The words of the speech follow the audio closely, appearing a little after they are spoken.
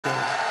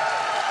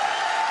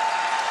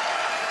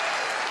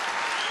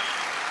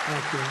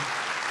Thank you.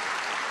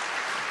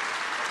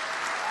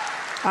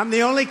 I'm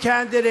the only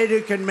candidate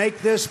who can make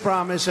this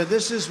promise, and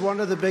this is one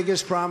of the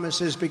biggest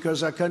promises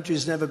because our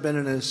country's never been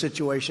in a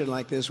situation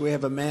like this. We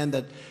have a man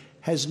that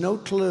has no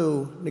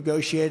clue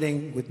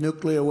negotiating with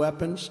nuclear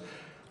weapons.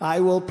 I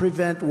will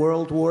prevent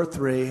World War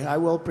III. I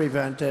will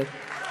prevent it.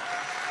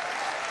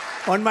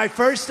 On my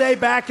first day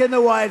back in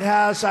the White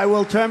House, I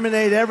will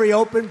terminate every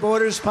open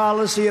borders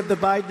policy of the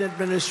Biden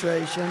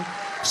administration,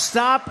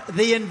 stop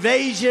the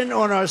invasion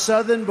on our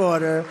southern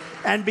border,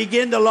 and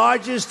begin the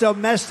largest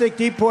domestic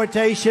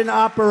deportation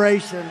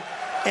operation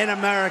in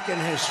American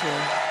history.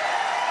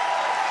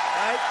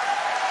 Right?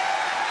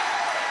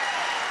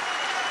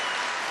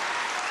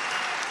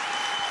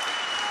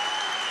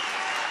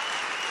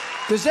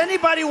 Does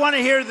anybody want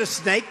to hear the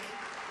snake?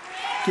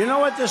 Do you know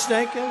what the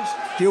snake is?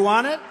 Do you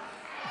want it?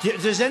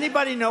 Does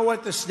anybody know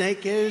what the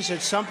snake is?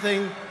 It's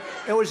something,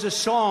 it was a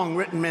song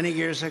written many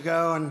years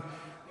ago, and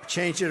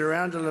changed it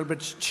around a little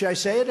bit. Should I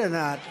say it or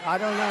not? I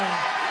don't know.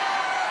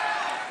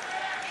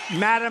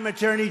 Madam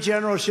Attorney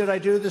General, should I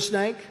do the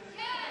snake?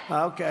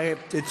 Okay.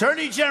 If the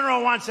Attorney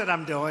General wants it,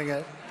 I'm doing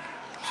it.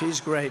 She's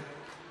great.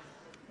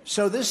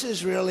 So this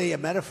is really a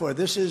metaphor.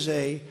 This is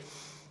a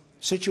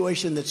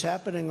situation that's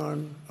happening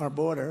on our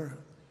border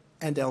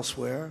and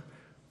elsewhere,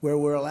 where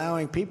we're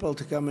allowing people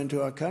to come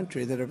into our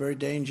country that are very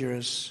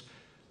dangerous.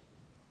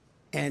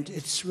 And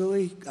it's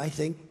really, I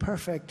think,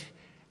 perfect.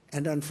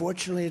 And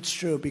unfortunately, it's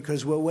true,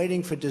 because we're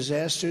waiting for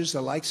disasters,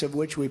 the likes of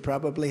which we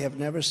probably have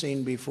never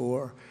seen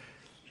before.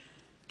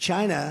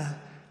 China,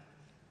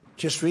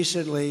 just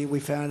recently, we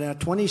found out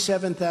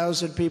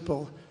 27,000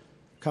 people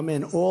come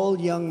in,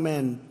 all young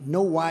men,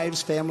 no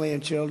wives, family,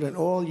 and children,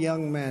 all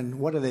young men.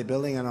 What are they,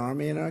 building an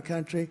army in our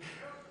country?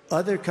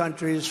 Other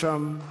countries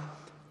from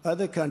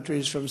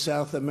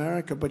South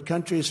America, but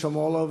countries from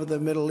all over the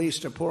Middle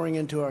East are pouring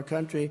into our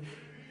country.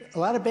 A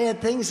lot of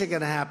bad things are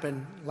going to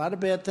happen. A lot of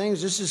bad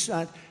things. This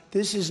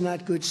is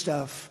not good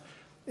stuff.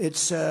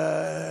 It's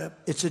a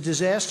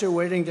disaster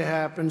waiting to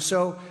happen.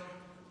 So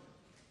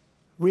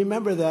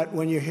remember that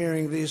when you're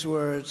hearing these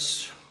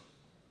words.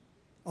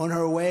 On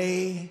her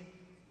way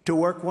to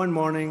work one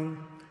morning,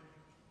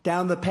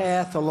 down the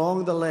path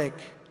along the lake,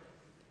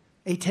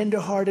 a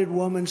tender-hearted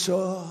woman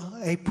saw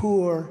a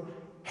poor,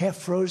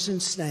 half-frozen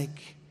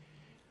snake.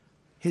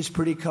 His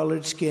pretty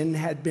colored skin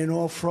had been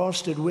all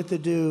frosted with the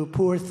dew.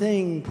 Poor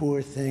thing,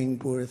 poor thing,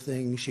 poor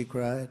thing, she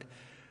cried.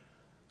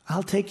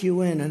 I'll take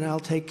you in and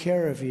I'll take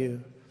care of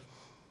you.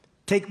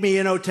 Take me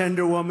in, O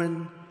tender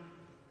woman.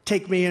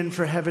 Take me in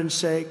for heaven's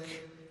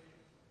sake.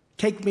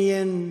 Take me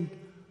in,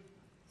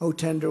 O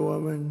tender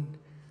woman,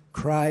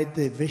 cried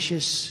the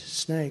vicious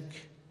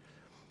snake.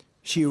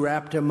 She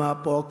wrapped him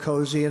up all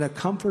cozy in a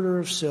comforter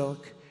of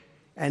silk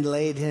and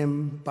laid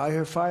him by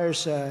her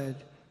fireside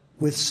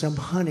with some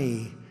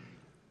honey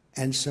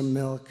and some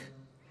milk.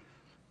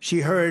 She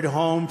hurried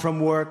home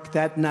from work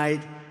that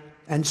night,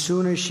 and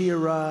soon as she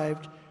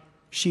arrived,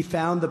 she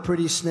found the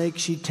pretty snake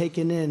she'd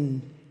taken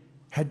in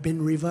had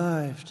been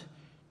revived.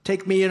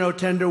 Take me in, O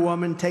tender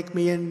woman, take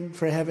me in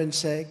for heaven's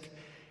sake.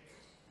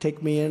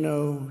 Take me in,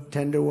 O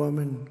tender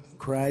woman,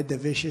 cried the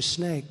vicious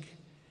snake.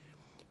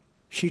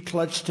 She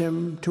clutched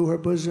him to her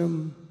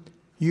bosom.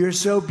 You're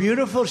so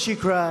beautiful, she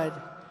cried.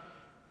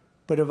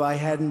 But if I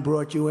hadn't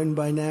brought you in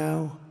by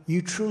now,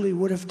 you truly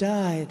would have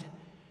died.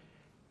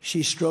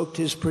 She stroked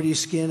his pretty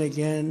skin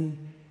again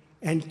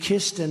and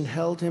kissed and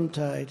held him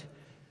tight.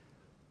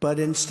 But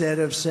instead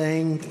of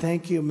saying,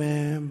 thank you,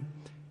 ma'am,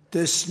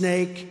 the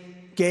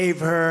snake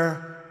gave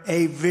her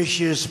a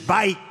vicious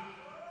bite.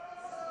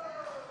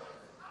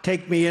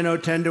 Take me in, O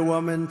tender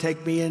woman,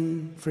 take me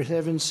in for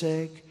heaven's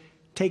sake.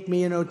 Take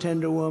me in, O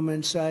tender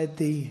woman, sighed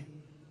the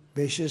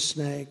vicious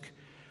snake.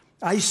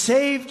 I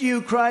saved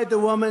you, cried the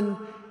woman,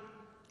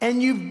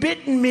 and you've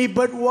bitten me,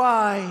 but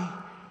why?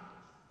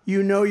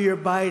 You know your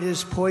bite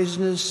is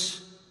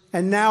poisonous,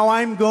 and now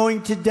I'm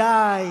going to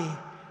die.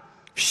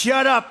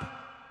 Shut up,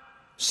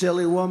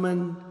 silly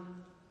woman,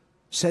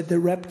 said the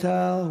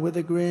reptile with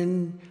a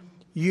grin.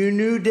 You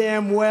knew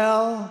damn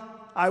well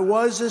I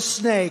was a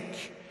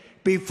snake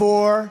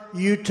before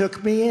you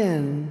took me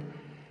in.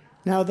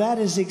 Now that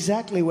is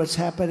exactly what's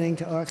happening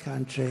to our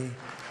country.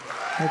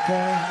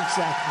 Okay?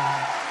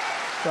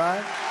 Exactly.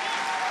 Right?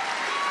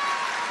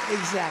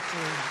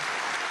 Exactly.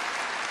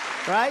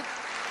 Right?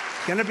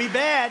 Gonna be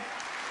bad.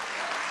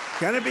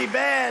 Gonna be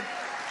bad.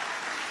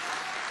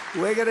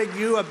 We're gonna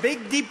do a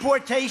big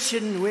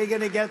deportation. We're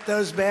gonna get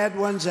those bad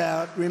ones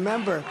out.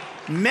 Remember,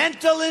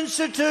 mental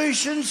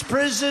institutions,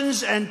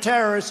 prisons, and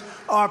terrorists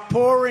are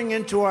pouring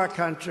into our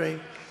country.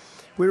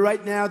 We're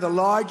right now the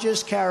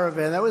largest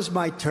caravan. That was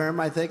my term,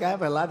 I think. I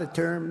have a lot of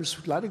terms,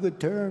 a lot of good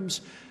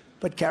terms.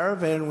 But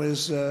caravan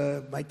was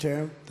my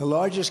term. The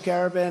largest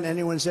caravan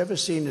anyone's ever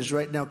seen is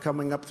right now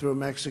coming up through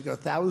Mexico.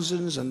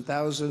 Thousands and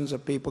thousands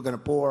of people going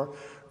to pour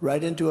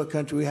right into a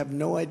country. We have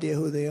no idea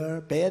who they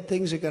are. Bad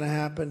things are going to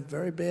happen,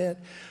 very bad.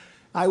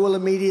 I will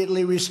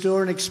immediately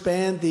restore and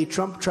expand the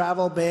Trump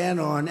travel ban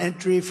on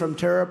entry from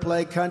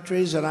terror-plagued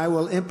countries, and I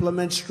will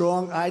implement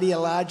strong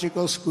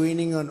ideological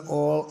screening on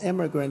all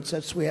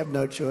immigrants. We have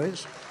no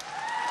choice.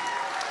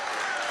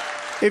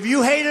 If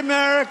you hate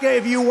America,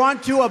 if you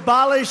want to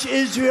abolish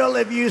Israel,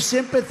 if you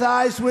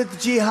sympathize with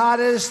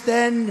jihadists,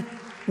 then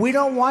we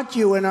don't want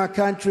you in our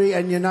country,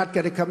 and you're not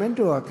going to come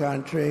into our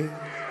country.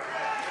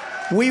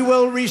 We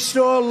will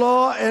restore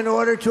law and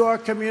order to our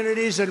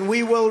communities, and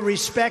we will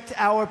respect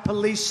our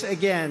police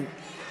again.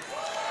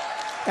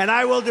 And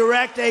I will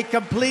direct a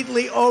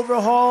completely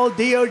overhauled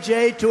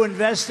DOJ to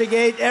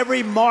investigate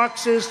every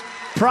Marxist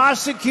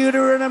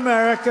prosecutor in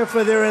America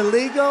for their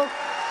illegal,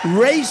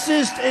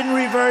 racist, in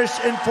reverse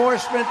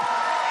enforcement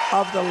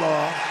of the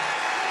law.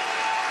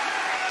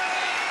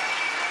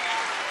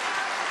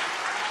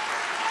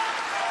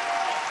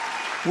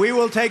 We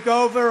will take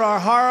over our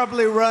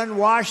horribly run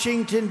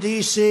Washington,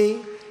 D.C.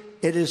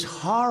 It is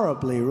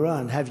horribly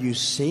run. Have you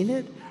seen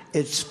it?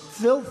 It's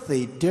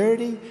filthy,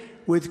 dirty,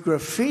 with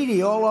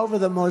graffiti all over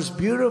the most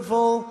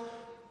beautiful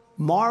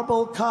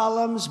marble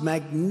columns,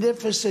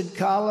 magnificent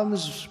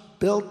columns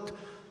built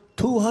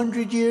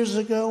 200 years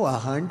ago,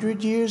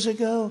 100 years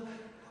ago.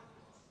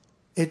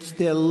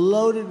 They're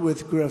loaded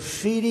with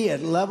graffiti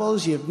at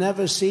levels you've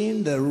never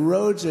seen. The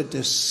roads are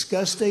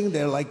disgusting.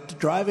 They're like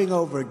driving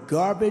over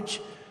garbage.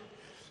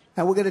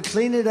 And we're going to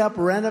clean it up,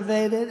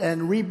 renovate it,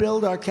 and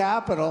rebuild our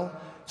capital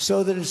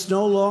so that it's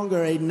no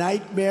longer a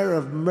nightmare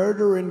of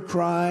murder and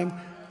crime.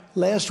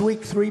 Last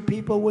week, 3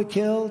 people were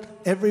killed.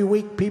 Every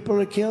week,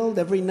 people are killed.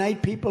 Every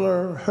night, people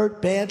are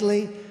hurt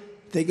badly.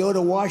 They go to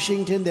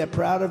Washington. They're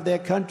proud of their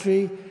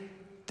country.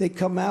 They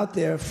come out.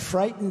 They're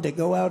frightened to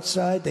go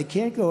outside. They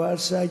can't go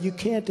outside. You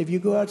can't. If you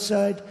go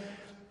outside,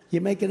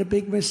 you're making a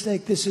big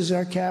mistake. This is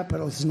our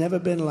capital. It's never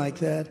been like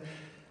that.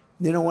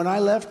 You know, when I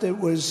left, it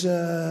was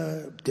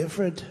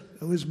different.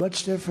 It was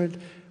much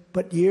different.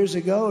 But years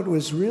ago, it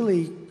was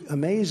really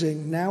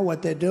amazing. Now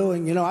what they're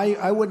doing, you know,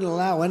 I wouldn't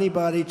allow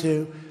anybody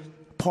to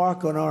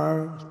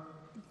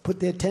put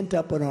their tent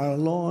up on our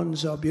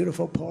lawns, our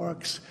beautiful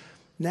parks.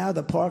 Now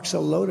the parks are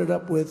loaded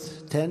up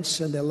with tents,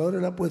 and they're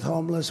loaded up with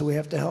homeless. We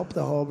have to help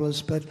the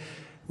homeless, but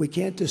we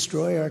can't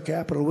destroy our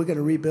capital. We're going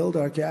to rebuild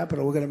our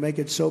capital. We're going to make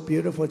it so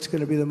beautiful. It's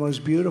going to be the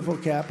most beautiful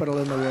capital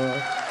in the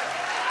world.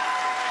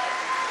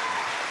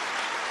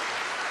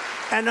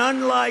 And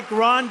unlike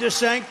Ron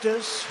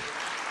DeSantis,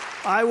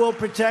 I will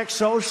protect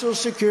Social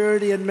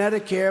Security and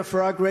Medicare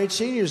for our great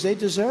seniors. They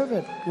deserve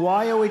it.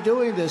 Why are we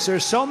doing this?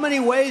 There's so many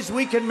ways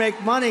we can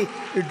make money.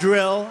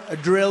 Drill.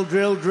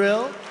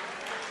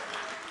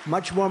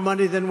 Much more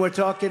money than we're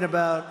talking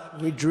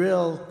about. We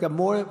drill. Got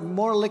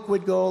more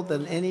liquid gold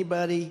than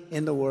anybody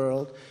in the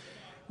world.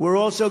 We're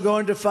also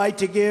going to fight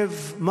to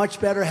give much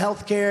better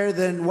health care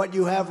than what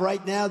you have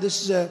right now.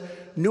 This is a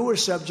newer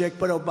subject,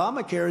 but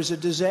Obamacare is a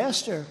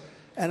disaster.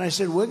 And I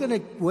said, we're going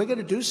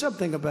to do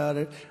something about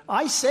it.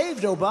 I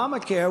saved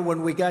Obamacare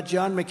when we got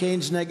John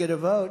McCain's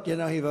negative vote. You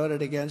know, he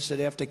voted against it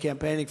after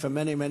campaigning for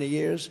many, many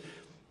years.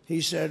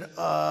 He said,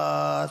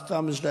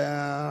 thumbs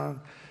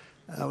down.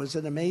 It was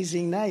an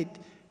amazing night.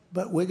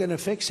 But we're going to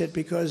fix it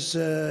because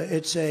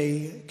it's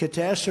a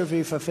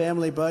catastrophe for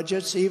family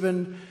budgets.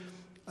 Even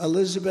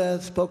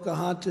Elizabeth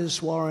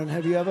Pocahontas Warren,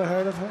 have you ever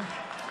heard of her?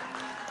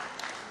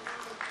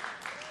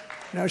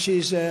 No,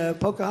 she's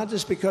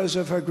Pocahontas because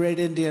of her great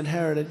Indian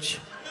heritage.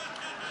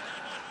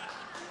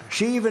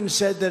 She even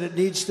said that it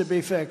needs to be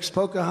fixed.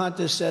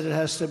 Pocahontas said it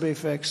has to be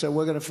fixed, so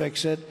we're going to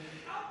fix it.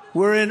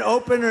 We're in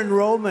open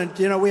enrollment.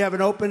 You know, we have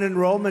an open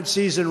enrollment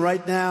season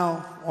right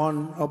now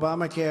on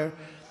Obamacare,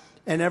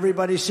 and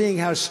everybody's seeing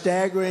how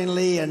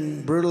staggeringly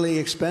and brutally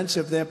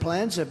expensive their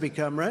plans have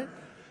become, right?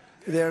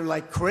 They're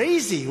like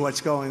crazy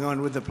what's going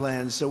on with the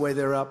plans, the way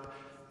they're up.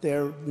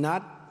 They're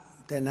not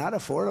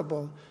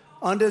affordable.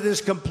 Under this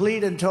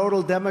complete and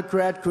total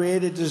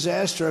Democrat-created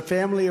disaster, a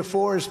family of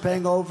 4 is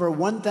paying over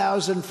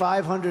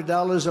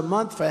 $1,500 a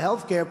month for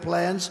health care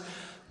plans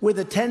with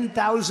a $10,000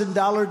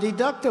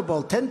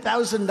 deductible.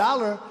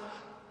 $10,000,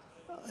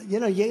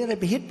 you know, you're going to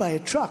be hit by a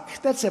truck.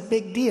 That's a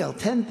big deal.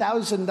 $10,000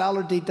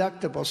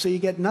 deductible. So you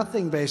get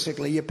nothing,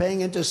 basically. You're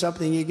paying into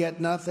something, you get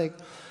nothing.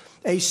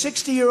 A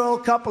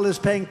 60-year-old couple is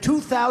paying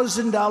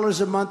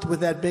 $2,000 a month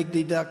with that big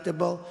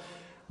deductible.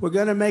 We're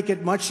going to make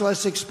it much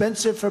less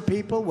expensive for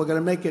people. We're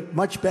going to make it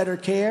much better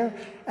care.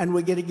 And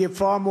we're going to give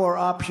far more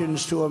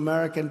options to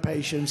American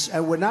patients.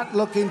 And we're not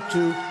looking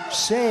to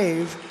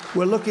save.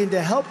 We're looking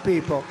to help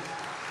people.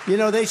 You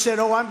know, they said,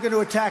 oh, I'm going to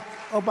attack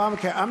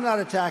Obamacare. I'm not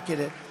attacking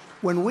it.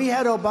 When we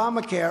had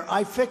Obamacare,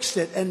 I fixed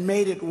it and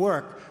made it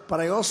work. But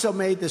I also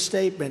made the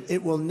statement,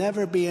 it will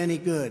never be any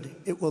good.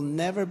 It will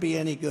never be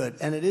any good.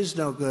 And it is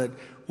no good.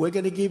 We're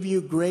going to give you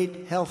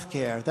great health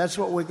care. That's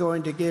what we're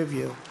going to give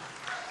you.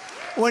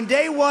 On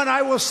day one,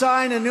 I will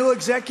sign a new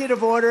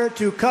executive order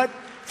to cut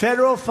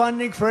federal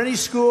funding for any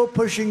school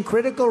pushing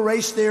critical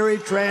race theory,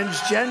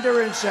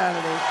 transgender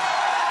insanity,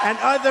 and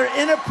other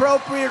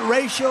inappropriate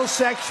racial,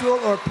 sexual,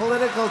 or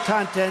political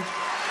content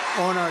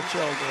on our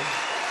children.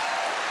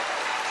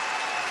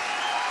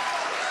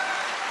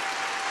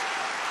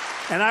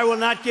 And I will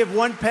not give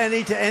 1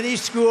 penny to any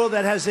school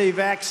that has a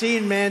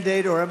vaccine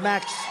mandate or a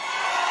mask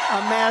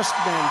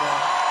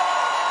mandate.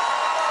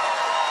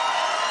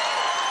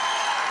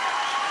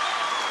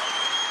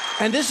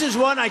 And this is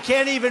one I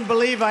can't even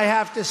believe I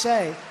have to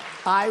say.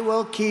 I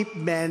will keep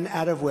men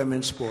out of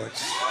women's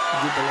sports.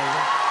 Can you believe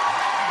it?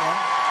 Yeah.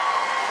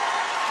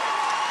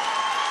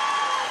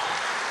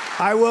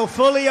 I will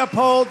fully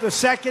uphold the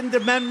Second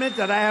Amendment,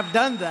 and I have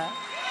done that.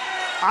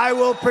 I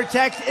will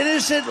protect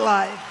innocent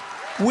life.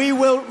 We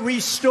will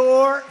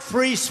restore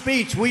free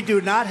speech. We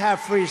do not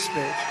have free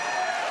speech.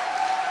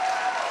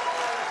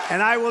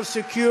 And I will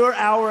secure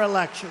our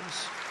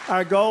elections.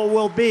 Our goal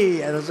will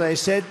be, as I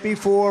said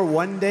before,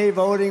 one-day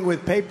voting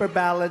with paper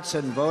ballots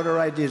and voter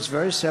ID. It's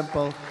very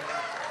simple.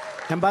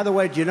 And by the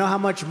way, do you know how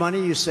much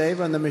money you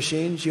save on the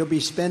machines? You'll be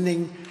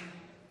spending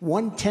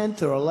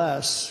 1/10 or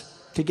less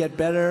to get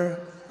better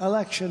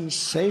elections,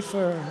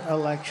 safer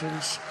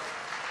elections.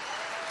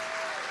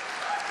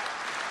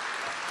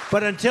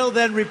 But until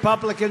then,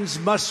 Republicans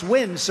must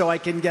win so I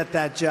can get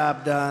that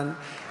job done.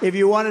 If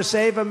you want to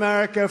save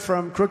America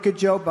from crooked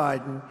Joe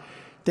Biden,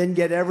 then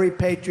get every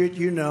patriot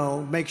you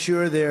know, make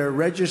sure they're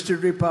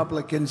registered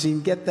Republicans,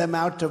 and get them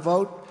out to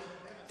vote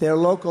their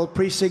local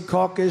precinct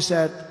caucus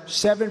at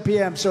 7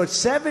 p.m. So it's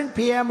 7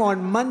 p.m.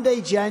 on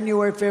Monday,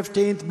 January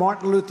 15th,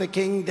 Martin Luther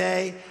King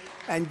Day,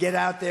 and get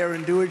out there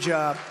and do a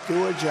job.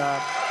 Do a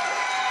job.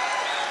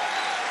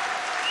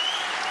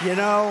 You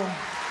know,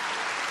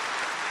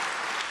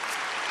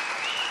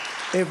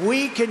 if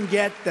we can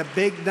get the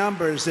big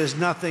numbers, there's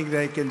nothing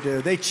they can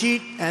do. They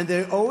cheat, and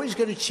they're always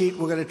going to cheat.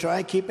 We're going to try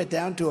and keep it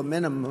down to a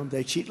minimum.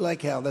 They cheat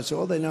like hell. That's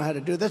all they know how to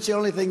do. That's the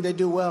only thing they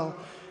do well.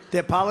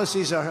 Their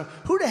policies are,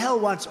 who the hell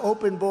wants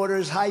open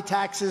borders, high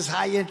taxes,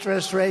 high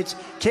interest rates,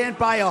 can't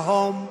buy a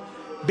home,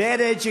 bad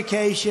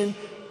education?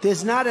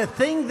 There's not a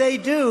thing they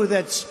do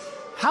that's,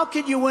 how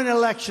can you win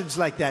elections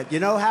like that? You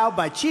know how?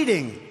 By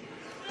cheating.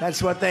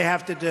 That's what they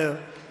have to do.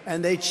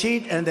 And they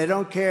cheat, and they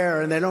don't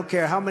care, and they don't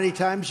care how many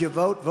times you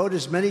vote. Vote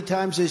as many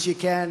times as you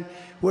can.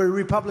 Where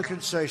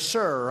Republicans say,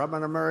 sir, I'm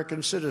an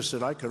American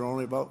citizen. I can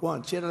only vote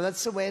once. You know,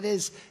 that's the way it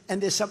is. And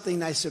there's something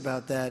nice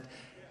about that.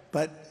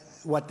 But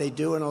what they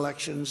do in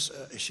elections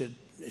should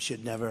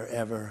never,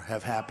 ever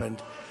have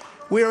happened.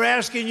 We are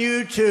asking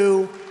you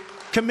to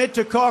commit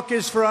to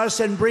caucus for us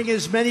and bring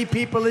as many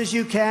people as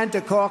you can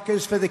to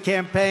caucus for the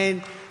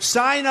campaign.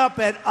 Sign up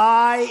at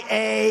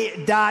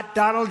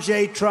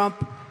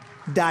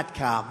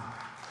ia.donaldjtrump.com.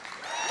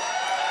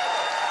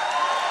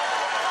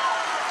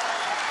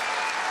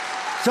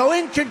 So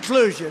in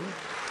conclusion,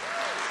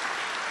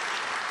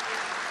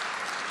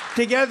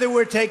 together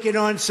we're taking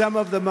on some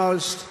of the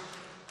most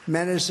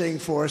menacing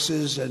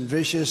forces and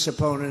vicious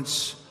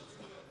opponents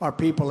our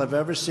people have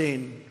ever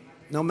seen.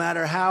 No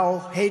matter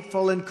how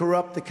hateful and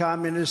corrupt the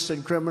communists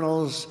and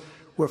criminals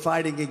we're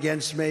fighting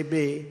against may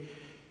be,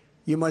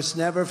 you must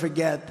never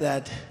forget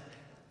that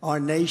our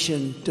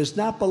nation does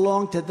not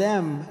belong to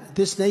them.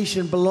 This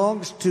nation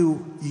belongs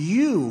to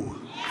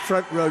you,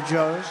 front row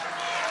Joes.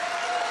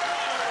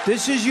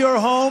 This is your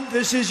home.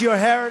 This is your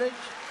heritage.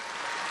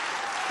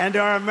 And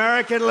our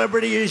American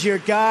liberty is your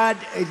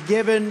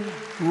God-given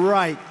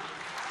right.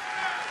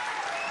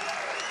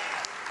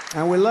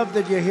 And we love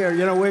that you're here.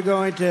 You know, we're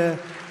going to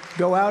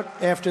go out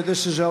after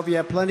this is over. You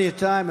have plenty of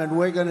time, and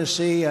we're going to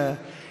see a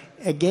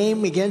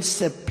game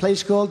against a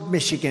place called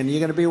Michigan. You're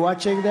going to be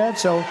watching that?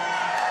 So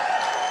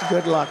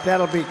good luck.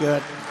 That'll be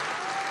good.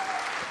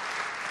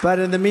 But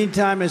in the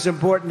meantime, as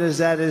important as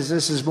that is,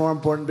 this is more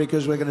important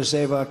because we're going to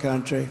save our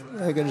country.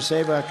 We're going to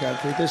save our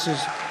country. This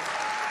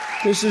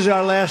is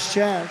our last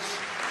chance.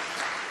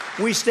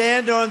 We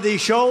stand on the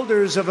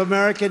shoulders of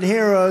American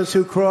heroes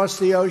who crossed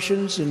the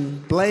oceans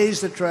and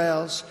blazed the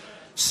trails,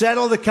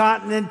 settled the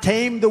continent,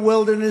 tamed the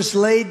wilderness,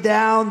 laid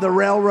down the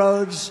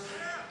railroads,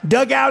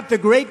 dug out the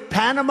great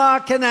Panama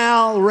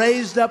Canal,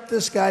 raised up the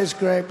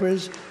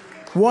skyscrapers,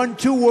 won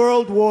 2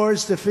 world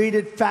wars,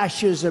 defeated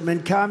fascism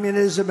and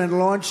communism, and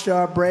launched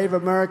our brave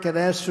American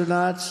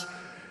astronauts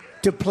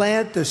to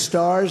plant the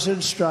stars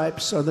and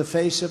stripes on the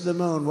face of the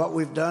moon. What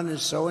we've done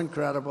is so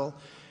incredible.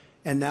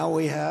 And now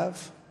we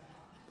have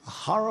a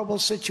horrible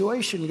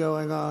situation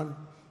going on,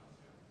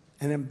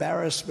 an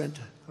embarrassment.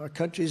 Our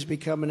country's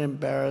become an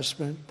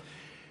embarrassment.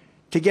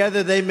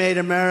 Together, they made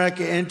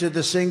America into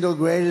the single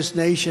greatest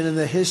nation in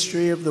the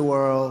history of the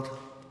world.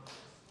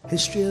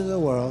 History of the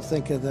world.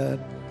 Think of that.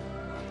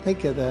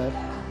 Think of that.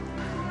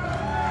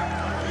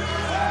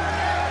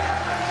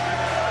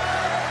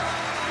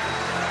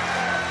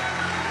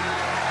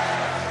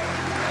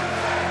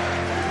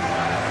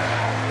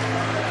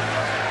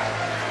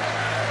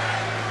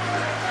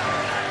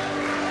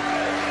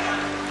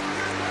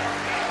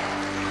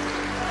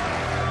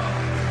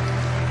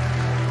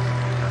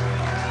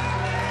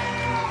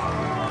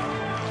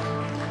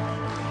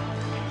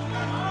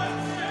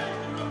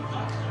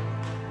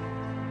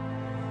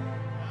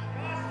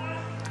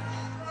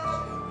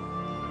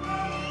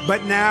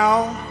 But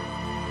now,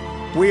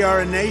 we are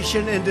a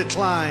nation in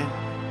decline.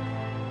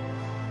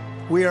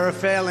 We are a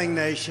failing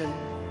nation.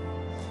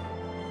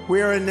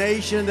 We are a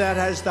nation that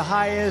has the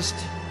highest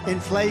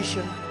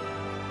inflation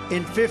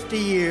in 50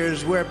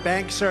 years, where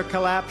banks are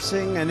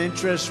collapsing and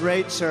interest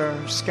rates are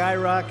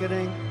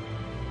skyrocketing.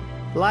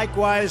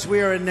 Likewise,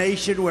 we are a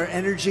nation where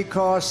energy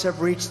costs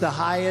have reached the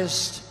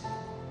highest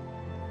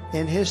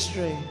in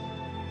history.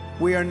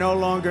 We are no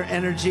longer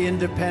energy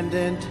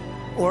independent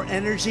or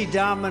energy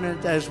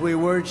dominant as we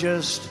were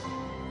just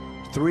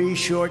 3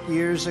 short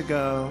years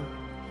ago.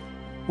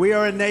 We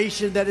are a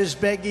nation that is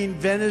begging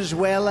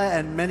Venezuela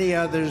and many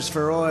others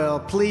for oil.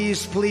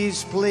 Please,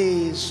 please,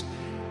 please,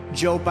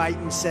 Joe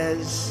Biden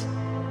says,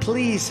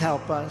 please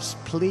help us,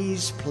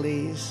 please,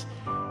 please.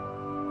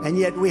 And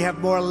yet we have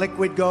more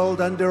liquid gold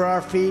under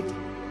our feet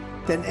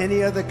than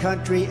any other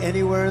country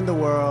anywhere in the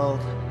world.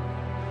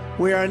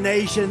 We are a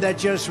nation that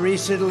just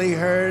recently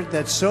heard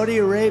that Saudi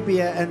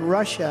Arabia and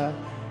Russia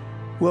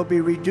will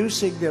be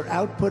reducing their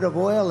output of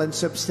oil and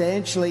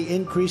substantially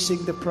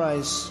increasing the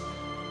price,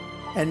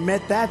 and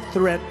met that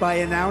threat by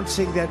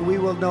announcing that we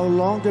will no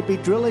longer be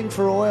drilling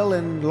for oil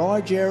in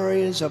large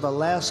areas of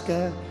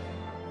Alaska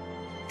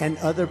and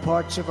other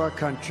parts of our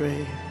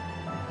country.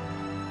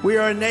 We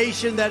are a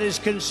nation that is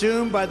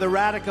consumed by the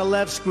radical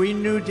left's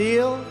Green New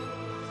Deal,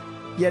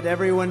 yet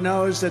everyone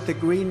knows that the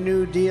Green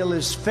New Deal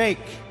is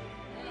fake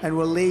and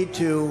will lead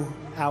to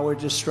our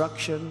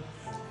destruction.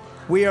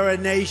 We are a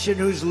nation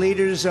whose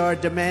leaders are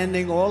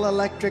demanding all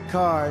electric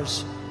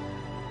cars,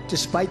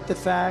 despite the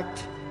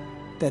fact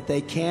that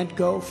they can't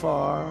go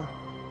far,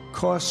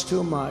 cost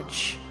too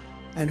much,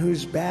 and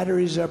whose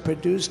batteries are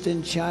produced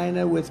in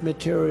China with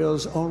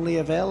materials only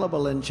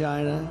available in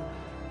China,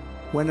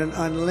 when an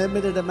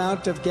unlimited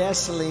amount of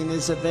gasoline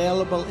is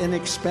available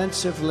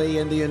inexpensively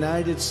in the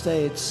United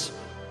States,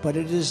 but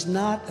it is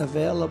not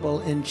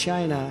available in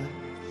China.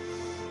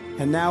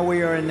 And now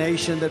we are a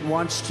nation that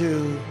wants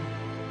to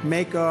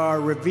make our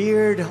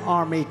revered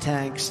army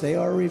tanks, they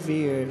are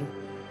revered,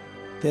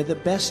 they're the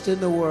best in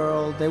the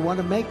world, they want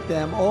to make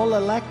them all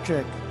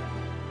electric,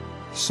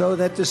 so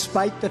that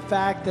despite the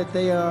fact that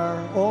they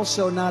are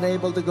also not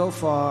able to go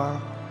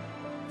far,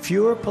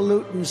 fewer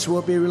pollutants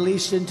will be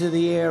released into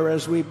the air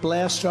as we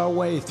blast our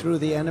way through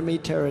the enemy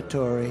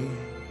territory.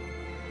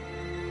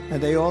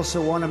 And they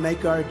also want to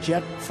make our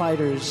jet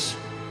fighters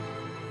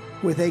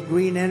with a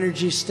green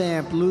energy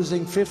stamp,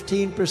 losing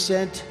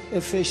 15%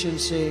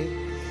 efficiency,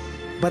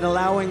 but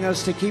allowing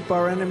us to keep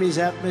our enemy's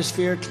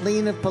atmosphere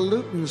clean of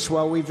pollutants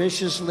while we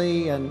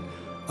viciously and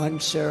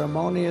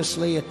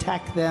unceremoniously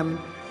attack them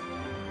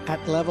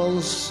at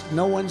levels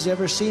no one's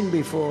ever seen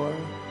before.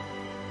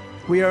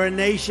 We are a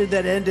nation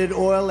that ended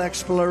oil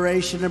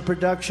exploration and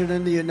production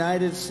in the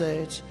United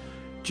States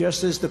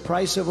just as the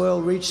price of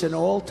oil reached an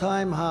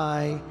all-time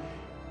high.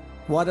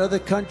 What other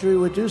country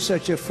would do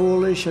such a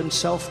foolish and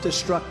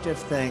self-destructive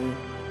thing?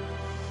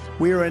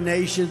 We are a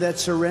nation that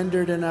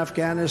surrendered in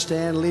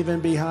Afghanistan,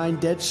 leaving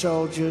behind dead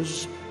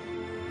soldiers,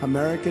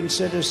 American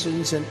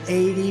citizens, and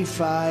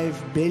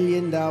 $85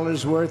 billion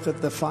worth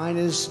of the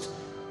finest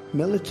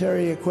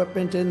military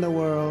equipment in the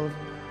world,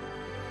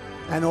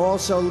 and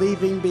also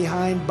leaving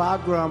behind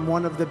Bagram,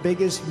 one of the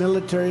biggest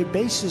military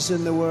bases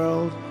in the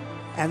world,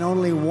 and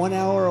only 1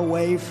 hour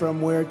away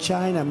from where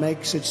China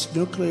makes its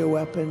nuclear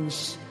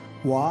weapons.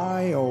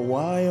 Why, oh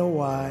why, oh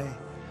why?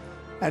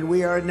 And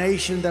we are a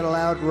nation that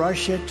allowed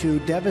Russia to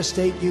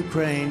devastate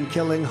Ukraine,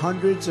 killing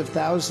hundreds of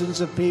thousands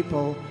of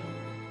people,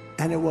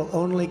 and it will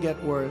only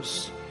get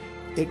worse.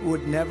 It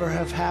would never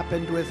have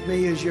happened with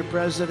me as your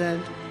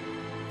president,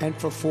 and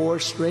for 4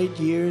 straight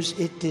years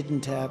it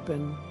didn't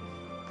happen.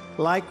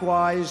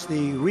 Likewise,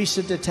 the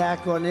recent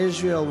attack on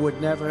Israel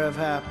would never have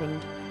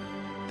happened.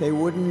 They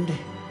wouldn't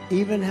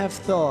even have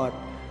thought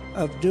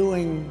of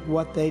doing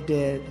what they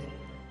did.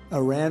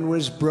 Iran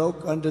was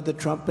broke under the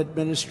Trump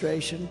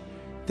administration.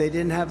 They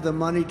didn't have the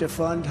money to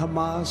fund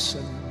Hamas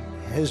and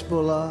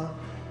Hezbollah.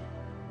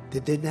 They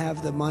didn't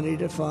have the money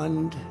to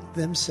fund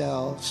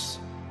themselves.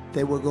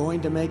 They were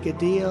going to make a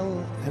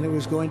deal, and it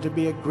was going to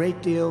be a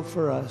great deal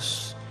for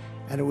us,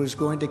 and it was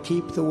going to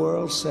keep the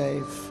world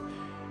safe.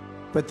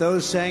 But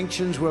those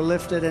sanctions were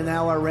lifted, and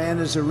now Iran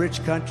is a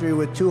rich country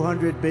with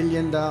 $200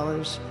 billion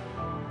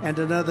and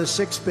another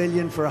 $6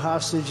 billion for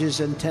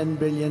hostages and $10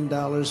 billion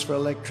for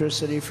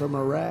electricity from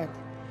Iraq.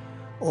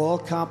 All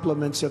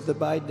compliments of the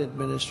Biden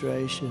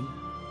administration.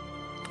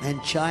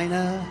 And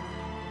China,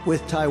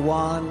 with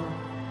Taiwan,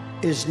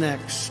 is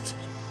next.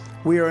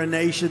 We are a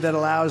nation that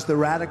allows the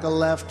radical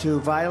left to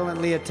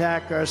violently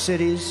attack our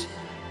cities,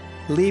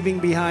 leaving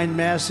behind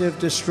massive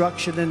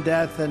destruction and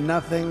death, and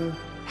nothing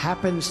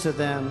happens to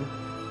them.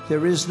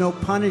 There is no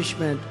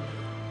punishment.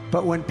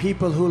 But when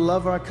people who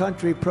love our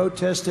country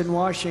protest in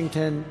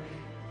Washington,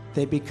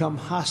 they become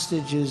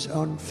hostages,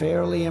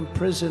 unfairly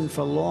imprisoned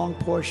for long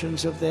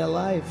portions of their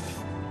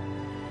life.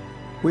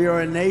 We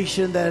are a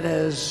nation that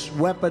has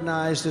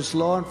weaponized its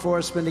law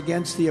enforcement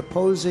against the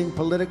opposing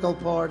political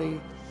party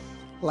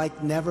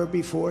like never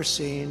before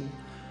seen.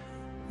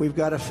 We've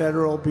got a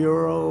federal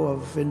bureau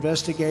of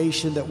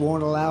investigation that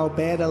won't allow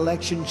bad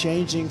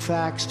election-changing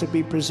facts to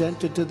be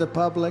presented to the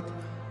public,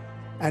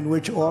 and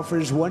which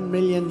offers $1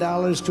 million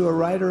to a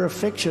writer of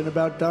fiction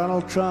about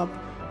Donald Trump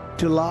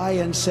to lie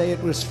and say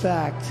it was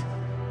fact.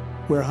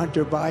 where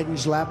Hunter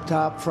Biden's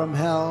laptop from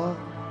hell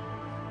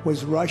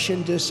was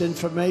Russian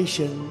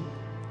disinformation,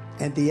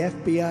 and the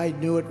FBI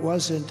knew it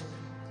wasn't,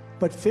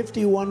 but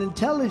 51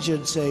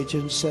 intelligence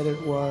agents said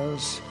it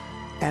was,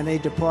 and a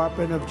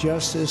Department of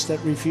Justice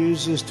that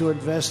refuses to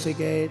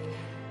investigate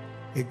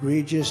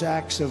egregious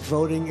acts of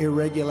voting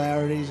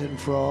irregularities and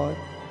fraud.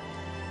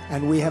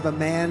 And we have a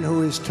man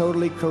who is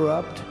totally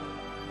corrupt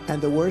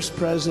and the worst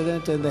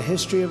president in the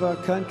history of our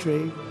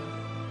country,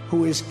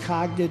 who is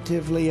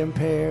cognitively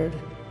impaired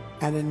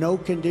and in no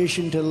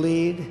condition to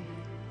lead,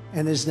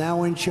 and is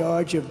now in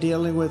charge of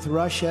dealing with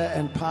Russia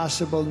and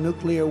possible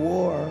nuclear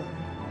war,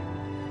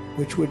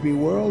 which would be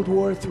World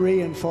War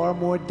III and far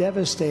more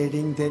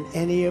devastating than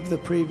any of the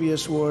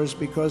previous wars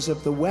because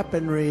of the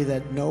weaponry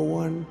that no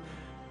one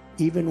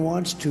even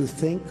wants to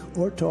think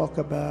or talk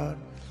about.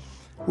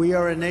 We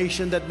are a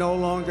nation that no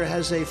longer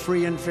has a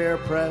free and fair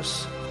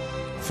press.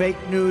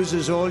 Fake news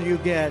is all you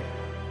get,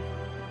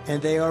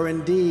 and they are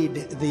indeed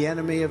the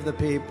enemy of the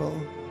people.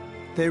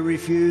 They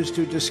refuse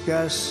to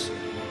discuss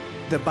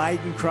the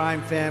Biden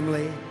crime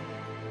family,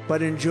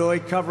 but enjoy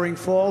covering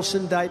false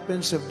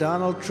indictments of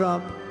Donald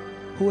Trump,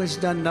 who has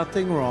done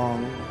nothing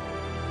wrong.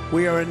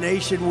 We are a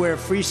nation where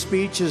free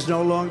speech is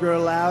no longer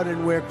allowed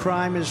and where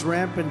crime is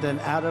rampant and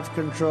out of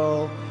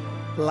control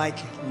like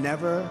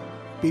never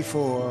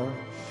before.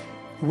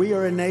 We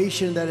are a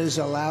nation that is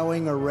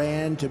allowing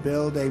Iran to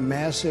build a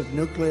massive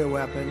nuclear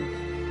weapon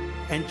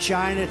and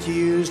China to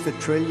use the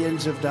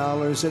trillions of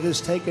dollars it has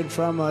taken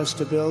from us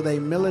to build a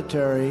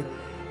military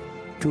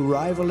to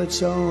rival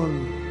its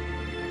own.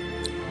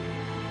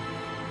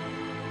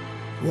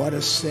 What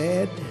a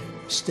sad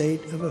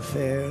state of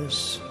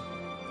affairs.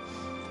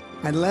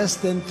 And less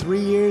than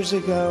 3 years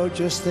ago,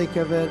 just think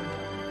of it,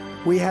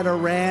 we had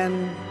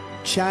Iran,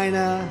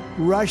 China,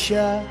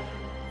 Russia,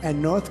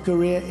 and North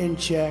Korea in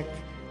check.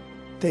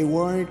 They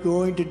weren't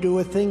going to do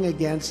a thing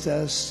against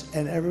us,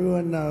 and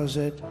everyone knows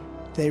it.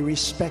 They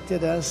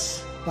respected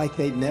us like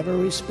they'd never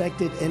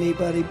respected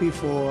anybody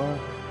before.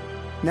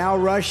 Now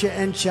Russia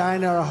and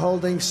China are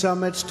holding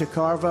summits to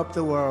carve up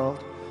the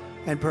world.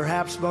 And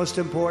perhaps most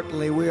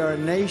importantly, we are a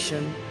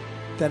nation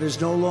that is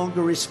no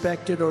longer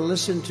respected or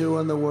listened to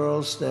on the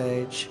world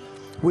stage.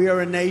 We are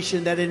a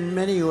nation that in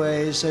many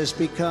ways has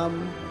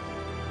become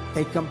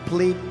a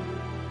complete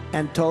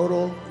and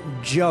total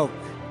joke.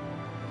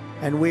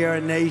 And we are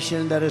a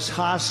nation that is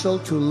hostile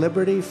to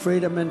liberty,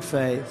 freedom, and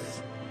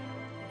faith.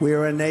 We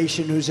are a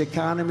nation whose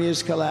economy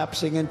is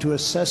collapsing into a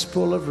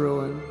cesspool of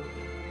ruin,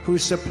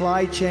 whose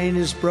supply chain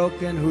is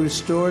broken, whose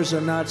stores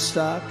are not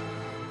stocked,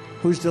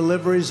 whose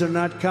deliveries are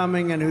not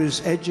coming, and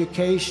whose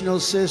educational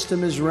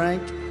system is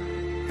ranked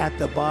at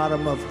the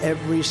bottom of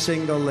every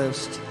single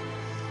list.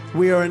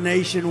 We are a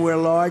nation where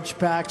large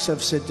packs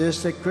of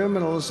sadistic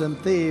criminals and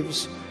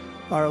thieves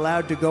are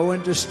allowed to go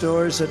into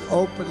stores and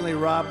openly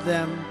rob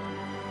them,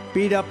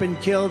 beat up and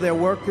kill their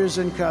workers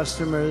and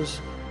customers,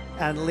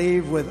 and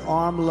leave with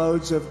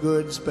armloads of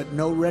goods, but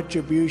no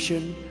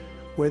retribution,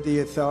 where the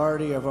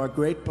authority of our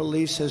great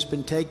police has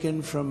been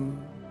taken from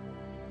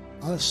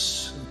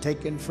us,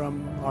 taken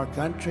from our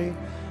country,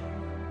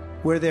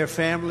 where their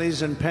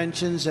families and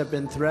pensions have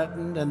been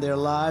threatened and their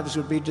lives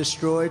would be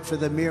destroyed for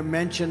the mere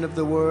mention of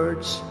the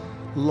words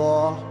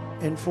law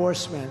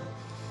enforcement.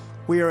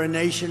 We are a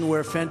nation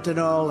where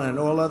fentanyl and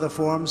all other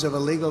forms of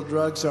illegal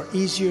drugs are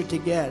easier to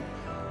get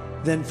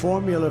than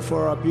formula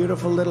for our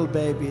beautiful little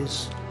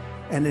babies,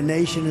 and a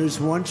nation whose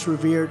once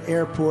revered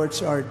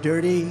airports are a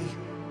dirty,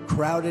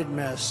 crowded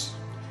mess.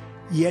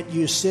 Yet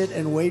you sit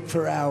and wait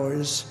for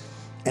hours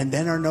and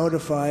then are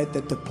notified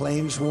that the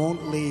planes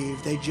won't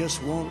leave. They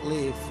just won't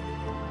leave.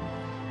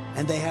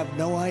 And they have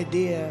no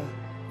idea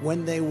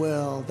when they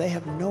will. They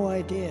have no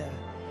idea.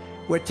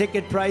 Where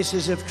ticket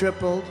prices have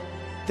tripled,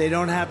 they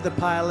don't have the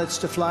pilots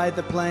to fly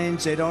the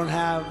planes, they don't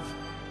have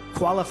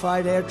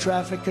qualified air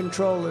traffic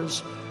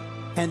controllers,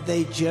 and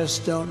they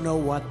just don't know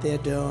what they're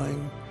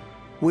doing.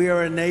 We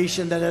are a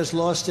nation that has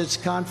lost its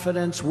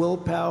confidence,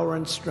 willpower,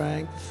 and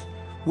strength.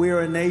 We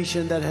are a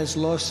nation that has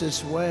lost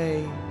its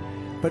way,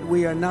 but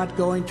we are not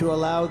going to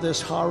allow this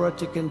horror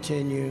to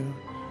continue.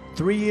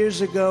 3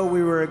 years ago,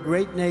 we were a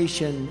great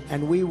nation,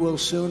 and we will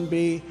soon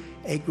be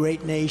a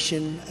great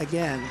nation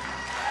again.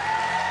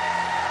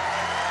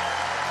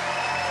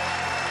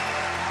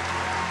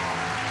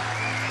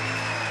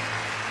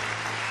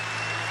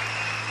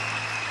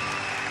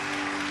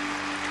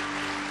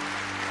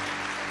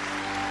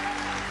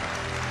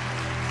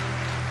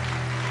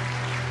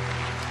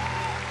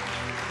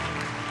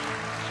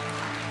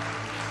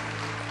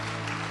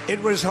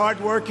 It was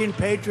hardworking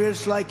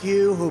patriots like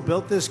you who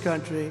built this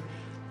country,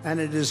 and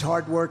it is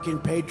hardworking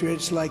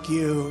patriots like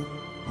you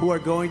who are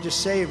going to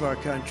save our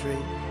country.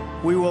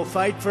 We will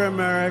fight for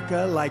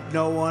America like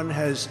no one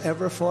has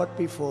ever fought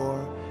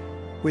before.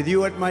 With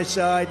you at my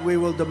side, we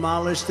will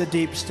demolish the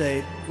deep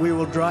state. We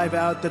will drive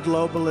out the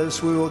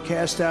globalists. We will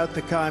cast out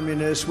the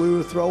communists. We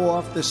will throw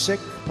off the sick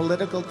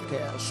political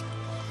caste.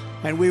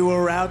 And we will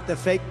rout the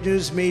fake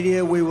news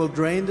media. We will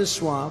drain the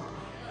swamp.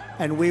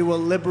 and we will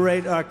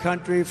liberate our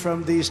country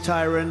from these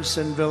tyrants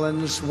and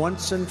villains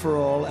once and for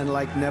all and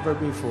like never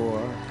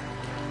before.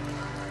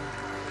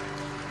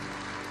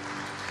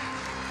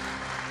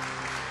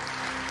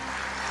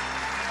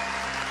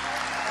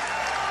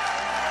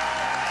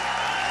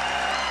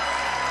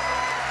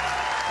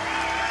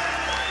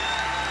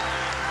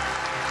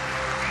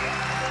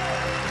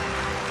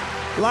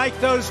 Like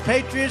those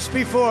patriots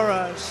before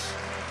us,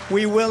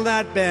 we will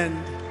not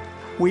bend,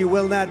 we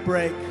will not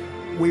break,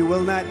 we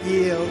will not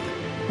yield,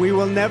 we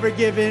will never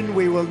give in,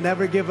 we will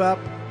never give up,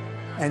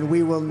 and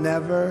we will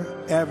never,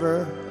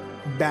 ever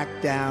back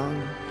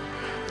down.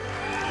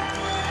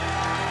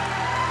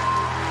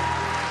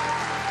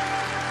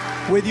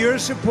 With your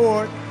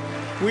support,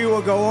 we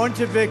will go on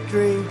to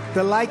victory,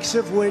 the likes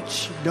of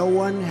which no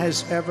one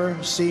has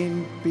ever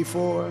seen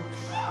before.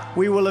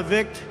 We will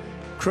evict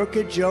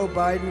crooked Joe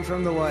Biden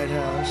from the White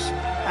House,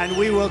 and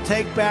we will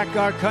take back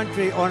our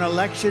country on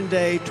Election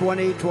Day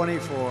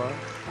 2024.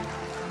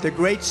 The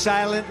great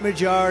silent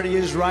majority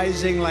is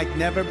rising like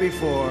never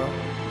before,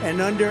 and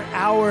under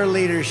our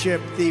leadership,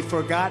 the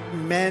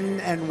forgotten men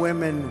and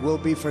women will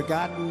be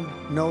forgotten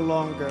no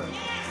longer.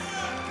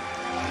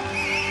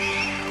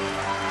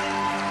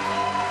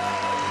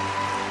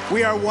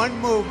 We are one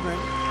movement,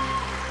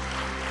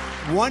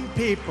 one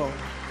people,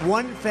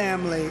 one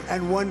family,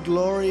 and one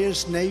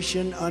glorious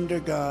nation under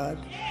God.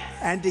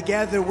 And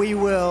together we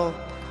will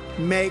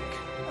make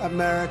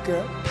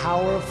America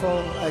powerful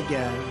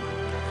again.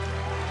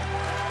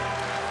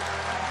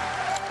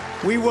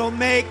 We will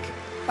make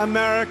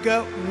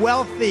America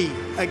wealthy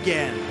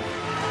again.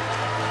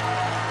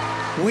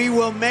 We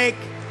will make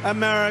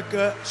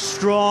America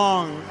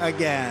strong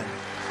again.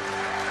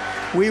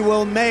 We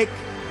will make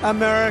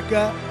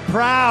America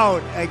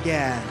proud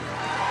again.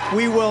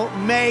 We will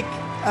make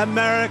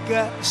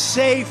America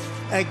safe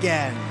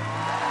again.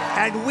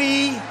 And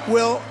we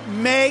will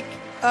make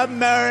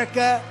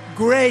America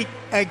great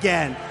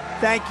again.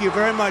 Thank you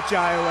very much,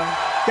 Iowa.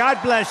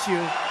 God bless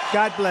you.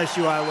 God bless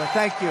you, Iowa.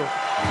 Thank you.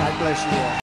 God bless you all.